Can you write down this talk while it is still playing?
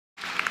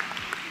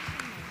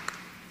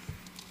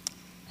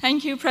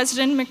Thank you,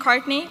 President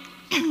McCartney.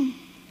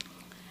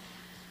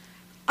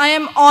 I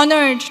am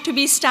honored to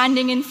be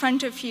standing in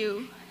front of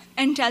you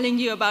and telling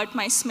you about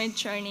my SMIT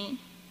journey.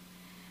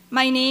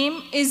 My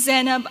name is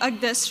Zainab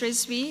Aqdas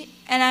Rizvi,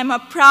 and I'm a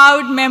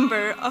proud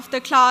member of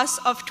the class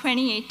of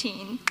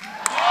 2018.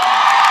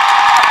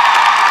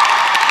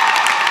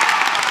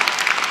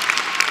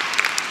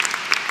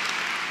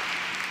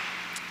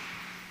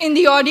 In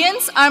the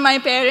audience are my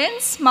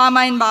parents,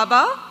 Mama and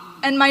Baba,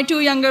 and my two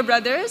younger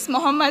brothers,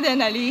 Muhammad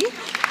and Ali.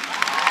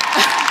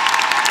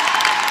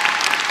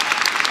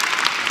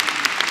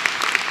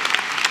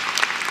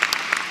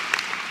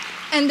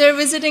 And they're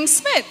visiting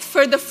Smith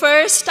for the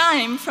first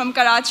time from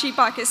Karachi,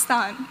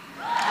 Pakistan.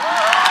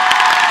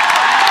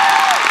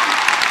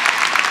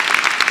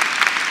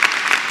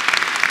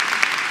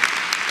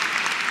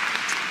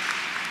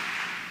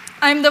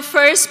 I'm the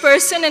first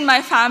person in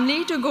my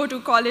family to go to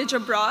college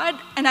abroad,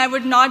 and I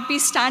would not be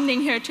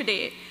standing here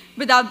today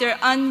without their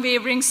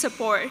unwavering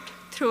support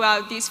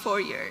throughout these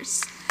 4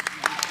 years.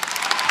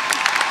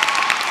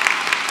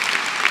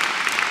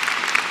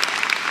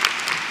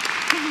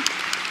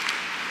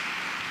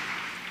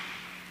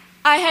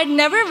 I had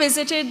never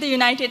visited the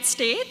United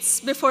States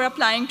before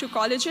applying to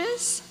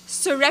colleges,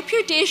 so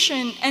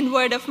reputation and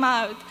word of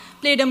mouth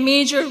played a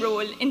major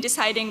role in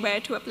deciding where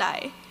to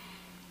apply.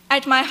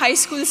 At my high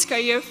school's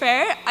career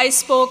fair, I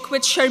spoke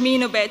with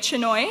Sharmeen Ubaid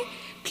Chinoy,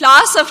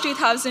 class of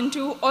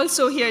 2002,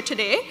 also here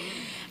today,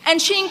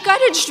 and she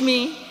encouraged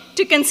me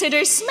to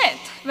consider Smith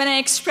when I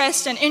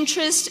expressed an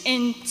interest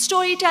in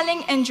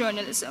storytelling and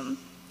journalism.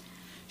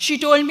 She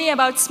told me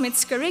about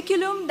Smith's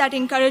curriculum that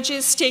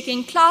encourages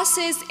taking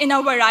classes in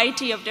a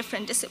variety of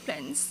different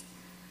disciplines.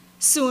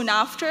 Soon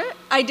after,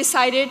 I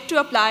decided to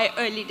apply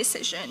early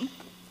decision.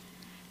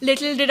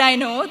 Little did I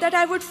know that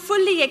I would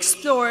fully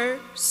explore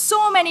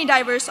so many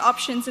diverse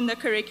options in the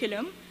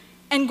curriculum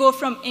and go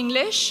from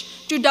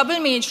English to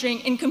double majoring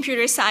in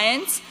computer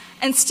science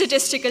and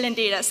statistical and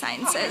data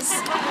sciences.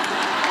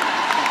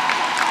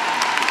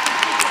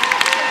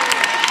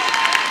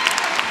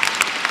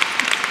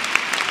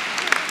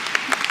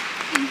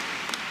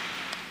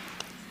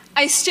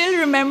 I still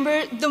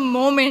remember the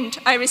moment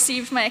I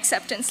received my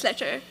acceptance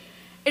letter.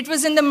 It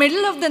was in the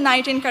middle of the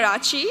night in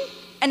Karachi,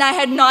 and I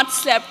had not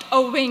slept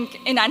a wink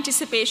in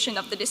anticipation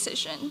of the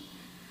decision.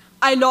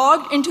 I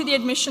logged into the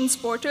admissions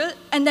portal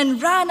and then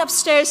ran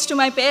upstairs to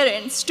my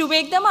parents to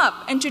wake them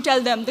up and to tell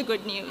them the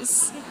good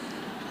news.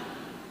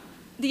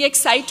 The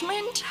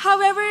excitement,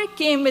 however,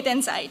 came with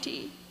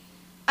anxiety.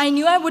 I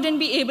knew I wouldn't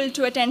be able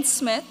to attend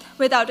Smith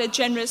without a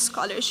generous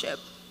scholarship.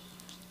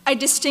 I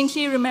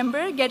distinctly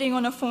remember getting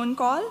on a phone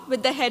call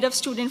with the head of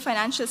Student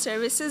Financial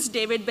Services,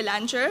 David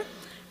Belanger,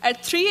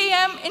 at 3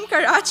 a.m. in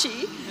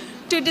Karachi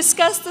to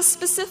discuss the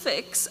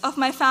specifics of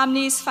my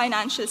family's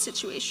financial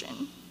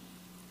situation.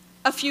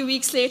 A few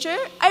weeks later,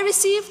 I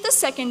received the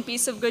second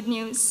piece of good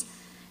news,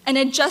 an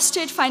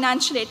adjusted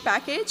financial aid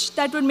package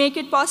that would make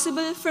it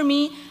possible for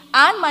me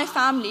and my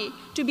family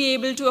to be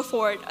able to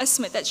afford a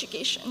Smith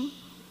education.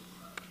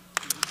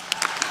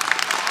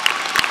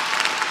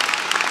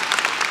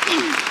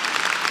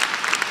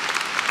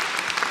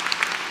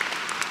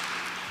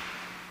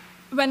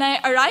 When I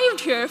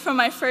arrived here for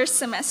my first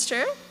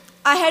semester,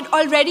 I had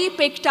already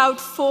picked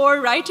out 4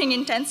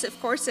 writing-intensive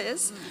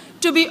courses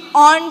to be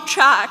on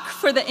track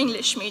for the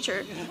English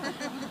major.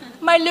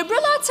 My liberal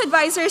arts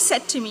advisor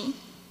said to me,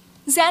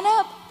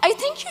 "Zainab, I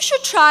think you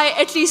should try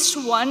at least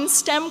one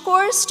STEM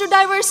course to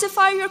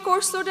diversify your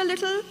course load a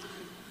little."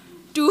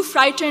 Too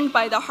frightened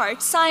by the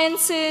hard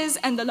sciences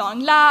and the long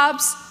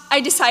labs, I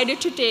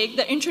decided to take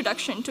the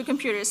Introduction to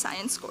Computer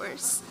Science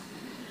course.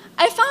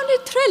 I found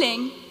it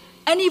thrilling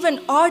and even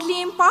oddly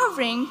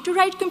empowering to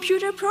write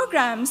computer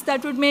programs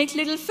that would make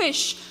little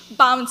fish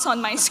bounce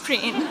on my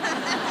screen.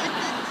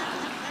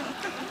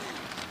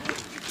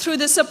 Through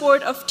the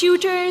support of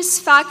tutors,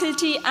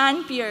 faculty,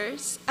 and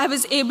peers, I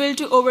was able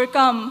to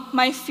overcome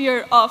my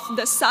fear of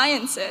the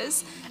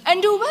sciences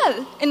and do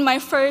well in my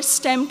first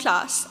STEM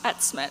class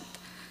at Smith.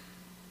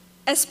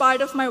 As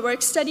part of my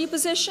work-study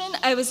position,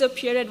 I was a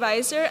peer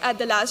advisor at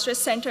the Lazarus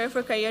Center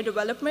for Career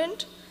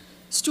Development.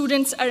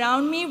 Students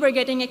around me were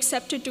getting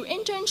accepted to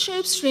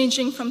internships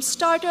ranging from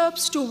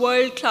startups to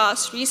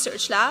world-class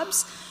research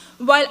labs,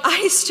 while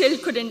I still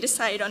couldn't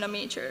decide on a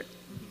major.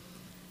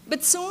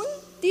 But soon,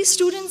 these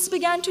students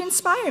began to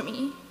inspire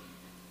me.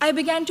 I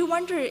began to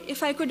wonder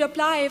if I could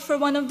apply for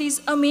one of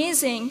these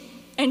amazing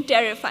and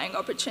terrifying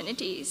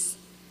opportunities.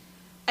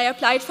 I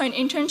applied for an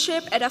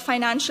internship at a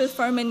financial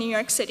firm in New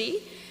York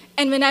City,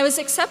 and when I was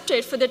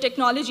accepted for the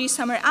technology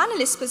summer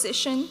analyst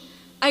position,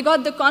 I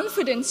got the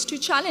confidence to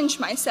challenge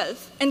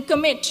myself and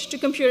commit to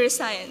computer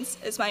science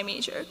as my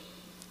major.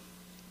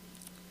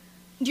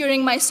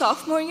 During my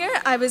sophomore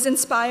year, I was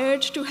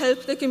inspired to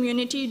help the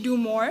community do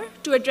more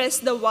to address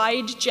the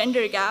wide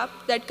gender gap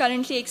that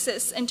currently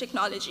exists in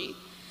technology.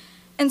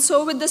 And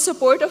so with the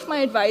support of my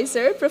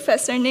advisor,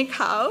 Professor Nick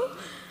Howe,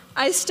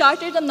 I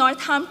started a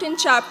Northampton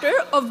chapter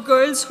of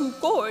Girls Who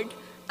Code,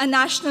 a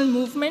national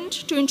movement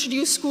to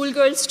introduce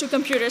schoolgirls to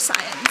computer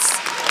science.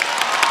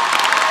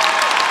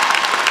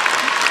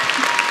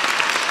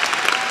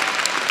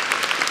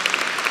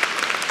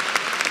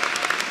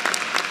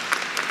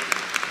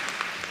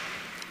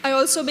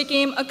 also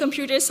became a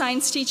computer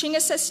science teaching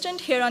assistant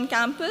here on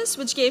campus,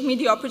 which gave me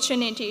the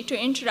opportunity to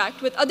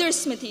interact with other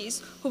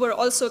Smithies who were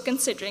also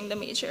considering the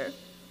major.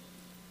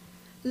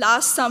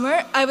 Last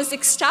summer, I was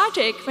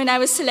ecstatic when I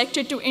was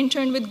selected to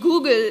intern with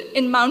Google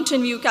in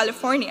Mountain View,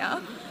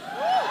 California.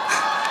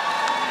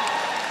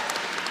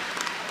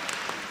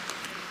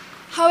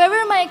 However,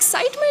 my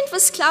excitement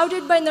was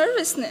clouded by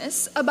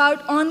nervousness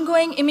about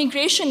ongoing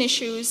immigration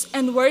issues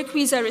and work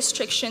visa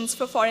restrictions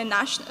for foreign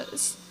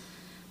nationals.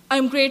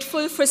 I'm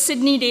grateful for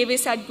Sydney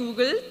Davis at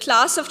Google,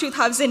 class of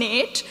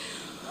 2008,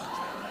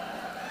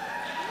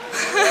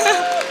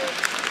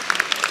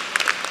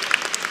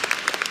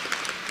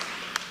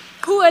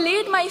 who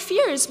allayed my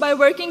fears by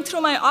working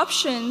through my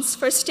options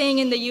for staying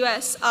in the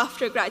US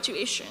after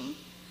graduation.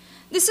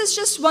 This is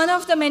just one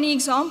of the many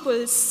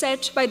examples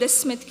set by the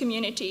Smith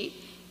community,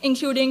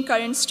 including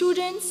current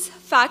students,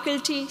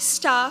 faculty,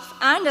 staff,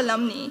 and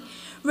alumni,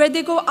 where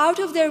they go out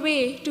of their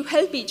way to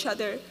help each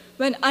other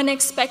when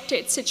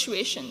unexpected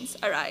situations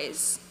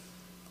arise.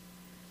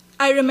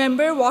 I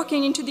remember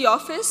walking into the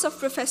office of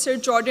Professor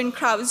Jordan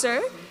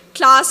Krauser,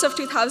 class of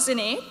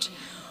 2008.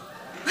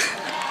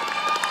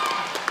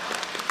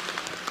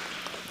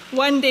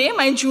 One day,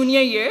 my junior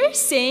year,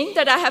 saying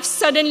that I have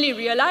suddenly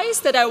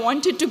realized that I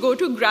wanted to go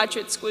to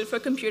graduate school for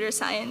computer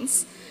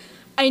science.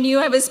 I knew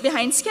I was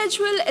behind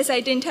schedule as I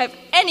didn't have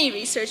any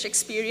research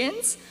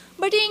experience,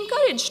 but he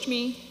encouraged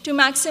me to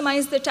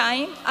maximize the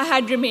time I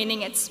had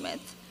remaining at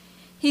Smith.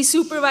 He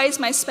supervised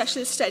my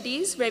special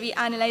studies, where we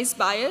analyzed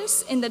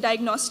bias in the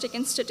Diagnostic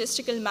and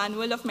Statistical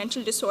Manual of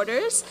Mental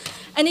Disorders,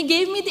 and he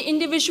gave me the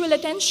individual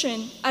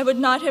attention I would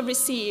not have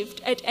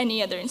received at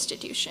any other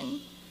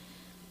institution.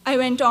 I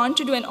went on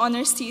to do an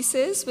honors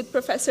thesis with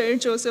Professor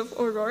Joseph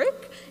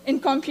O'Rourke in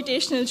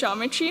computational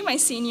geometry my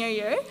senior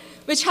year,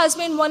 which has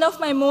been one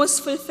of my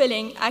most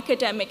fulfilling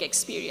academic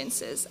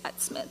experiences at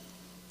Smith.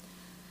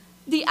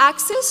 The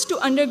access to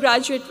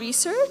undergraduate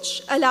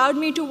research allowed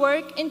me to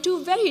work in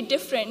two very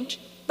different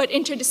but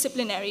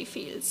interdisciplinary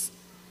fields.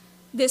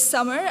 This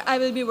summer, I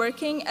will be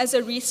working as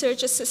a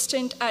research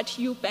assistant at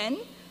UPenn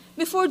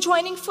before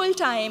joining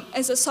full-time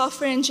as a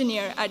software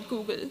engineer at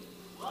Google.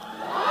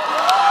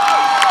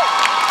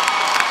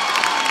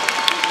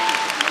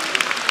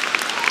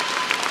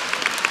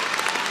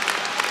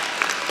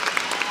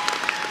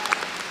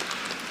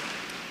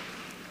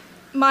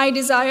 My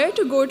desire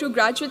to go to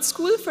graduate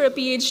school for a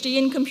PhD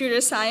in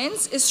computer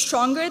science is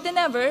stronger than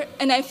ever,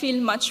 and I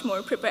feel much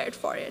more prepared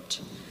for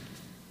it.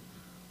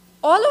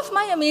 All of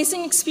my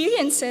amazing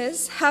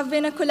experiences have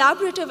been a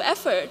collaborative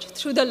effort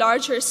through the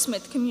larger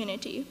Smith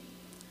community.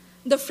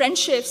 The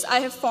friendships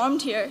I have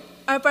formed here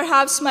are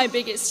perhaps my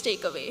biggest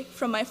takeaway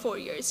from my 4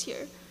 years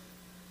here.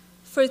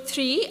 For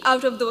 3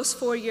 out of those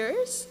 4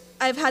 years,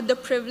 I've had the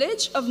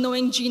privilege of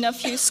knowing Gina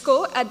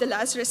Fusco at the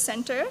Lazarus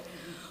Center,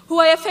 who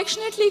I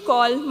affectionately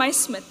call my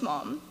Smith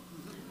mom.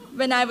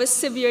 When I was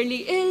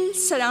severely ill,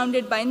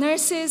 surrounded by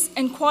nurses,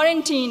 and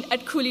quarantined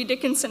at Cooley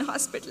Dickinson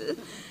Hospital,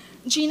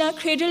 Gina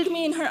cradled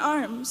me in her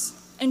arms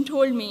and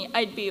told me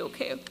I'd be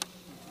okay.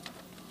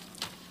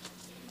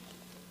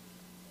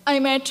 I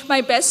met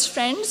my best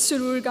friend,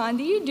 Surur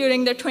Gandhi,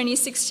 during the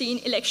 2016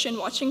 election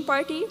watching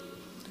party.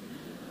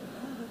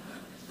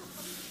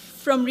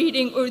 From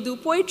reading Urdu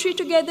poetry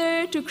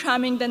together, to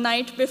cramming the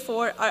night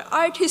before our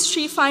art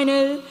history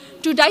final,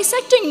 to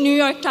dissecting New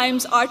York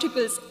Times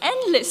articles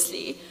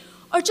endlessly,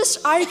 or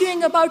just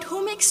arguing about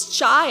who makes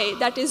chai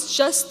that is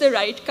just the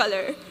right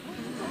color.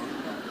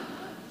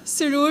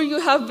 Surur,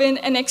 you have been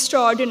an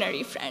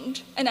extraordinary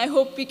friend, and I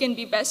hope we can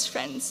be best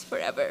friends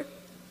forever.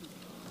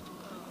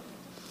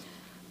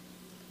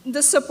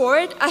 The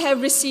support I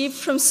have received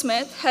from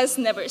Smith has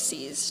never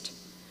ceased.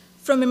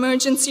 From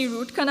emergency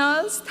root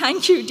canals,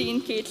 thank you,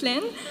 Dean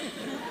Caitlin.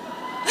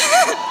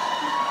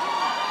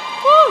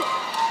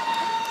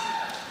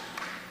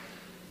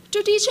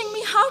 To teaching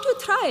me how to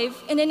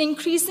thrive in an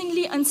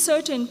increasingly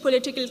uncertain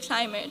political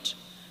climate,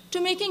 to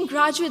making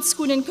graduate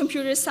school in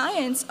computer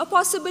science a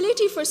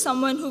possibility for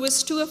someone who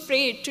was too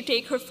afraid to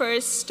take her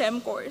first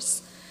STEM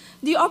course.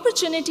 The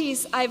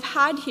opportunities I've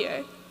had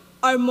here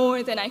are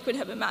more than I could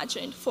have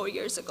imagined 4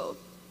 years ago.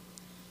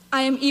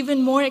 I am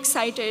even more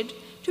excited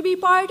to be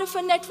part of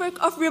a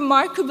network of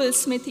remarkable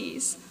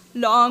Smithies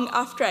long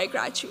after I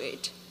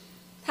graduate.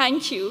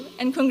 Thank you,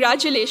 and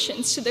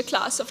congratulations to the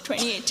class of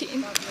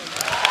 2018.